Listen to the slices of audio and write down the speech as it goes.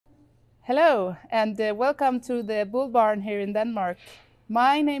Hello, and welcome to the Bull Barn here in Denmark.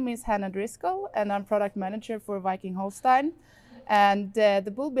 My name is Hanna Driscoll, and I'm Product Manager for VikingHolstein. And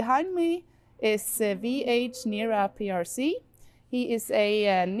the bull behind me is VH NiraPRC. He is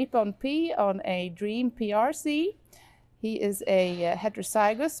a Nippon P on a Dream PRC. He is a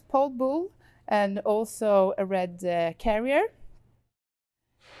heterozygous pole bull and also a red carrier.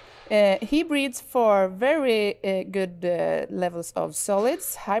 He breeds for very good levels of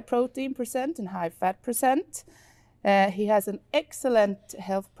solids, high protein percent and high fat percent. He has an excellent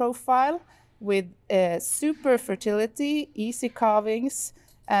health profile with super fertility, easy calvings,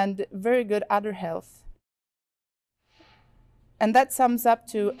 and very good udder health. And that sums up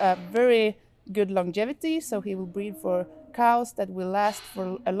to a very good longevity, so he will breed for cows that will last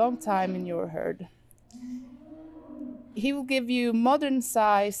for a long time in your herd. He will give you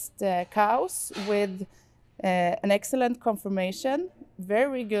modern-sized cows with an excellent conformation,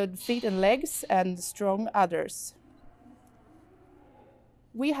 very good feet and legs, and strong udders.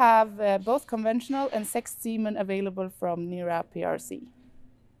 We have both conventional and sexed semen available from NiraPRC.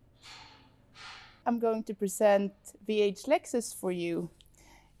 I'm going to present VH Lexus for you.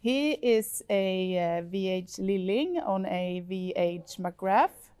 He is a VH Lilling on a VH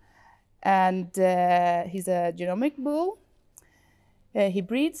McGrath, and he's a genomic bull. He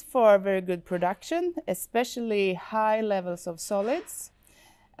breeds for very good production, especially high levels of solids.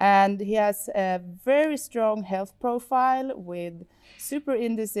 And he has a very strong health profile with super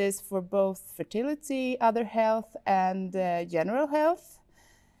indices for both fertility, udder health, and general health.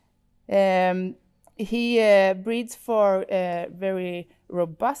 He breeds for very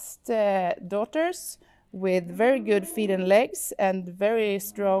robust daughters with very good feet and legs and very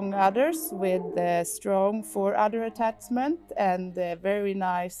strong udders with strong fore udder attachment and very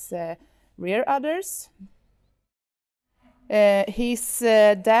nice rear udders. His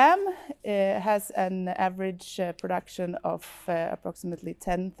dam has an average production of approximately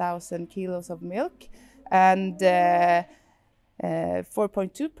 10,000 kilos of milk and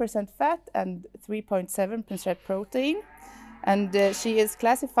 4.2% fat and 3.7% protein. And she is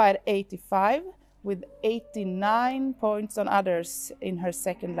classified 85 with 89 points on udders in her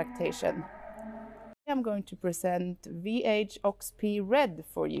second lactation. I'm going to present VH OXP Red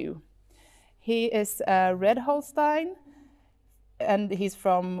for you. He is a red Holstein, and he's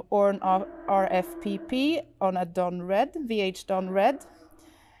from Orn RFPP on a Don Red, VH Don Red.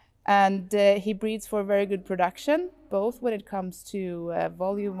 And he breeds for very good production, both when it comes to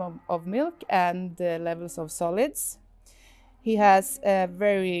volume of milk and levels of solids. He has a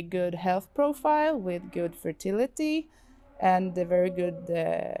very good health profile with good fertility and a very good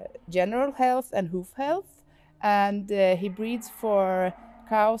general health and hoof health. And he breeds for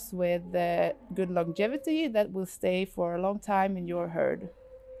cows with good longevity that will stay for a long time in your herd.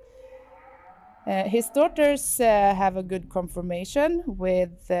 His daughters have a good conformation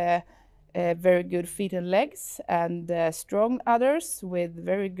with very good feet and legs and strong udders with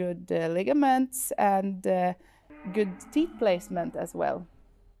very good ligaments and good teeth placement as well.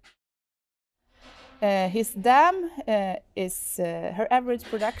 His dam is, her average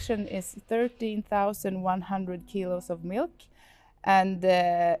production is 13,100 kilos of milk, and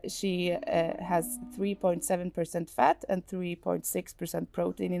she has 3.7% fat and 3.6%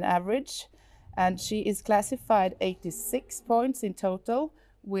 protein in average. And she is classified 86 points in total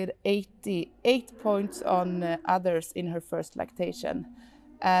with 88 points on others in her first lactation.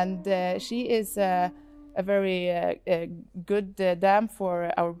 And she is a very good dam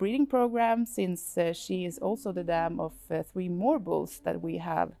for our breeding program, since she is also the dam of 3 more bulls that we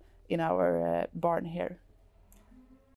have in our barn here.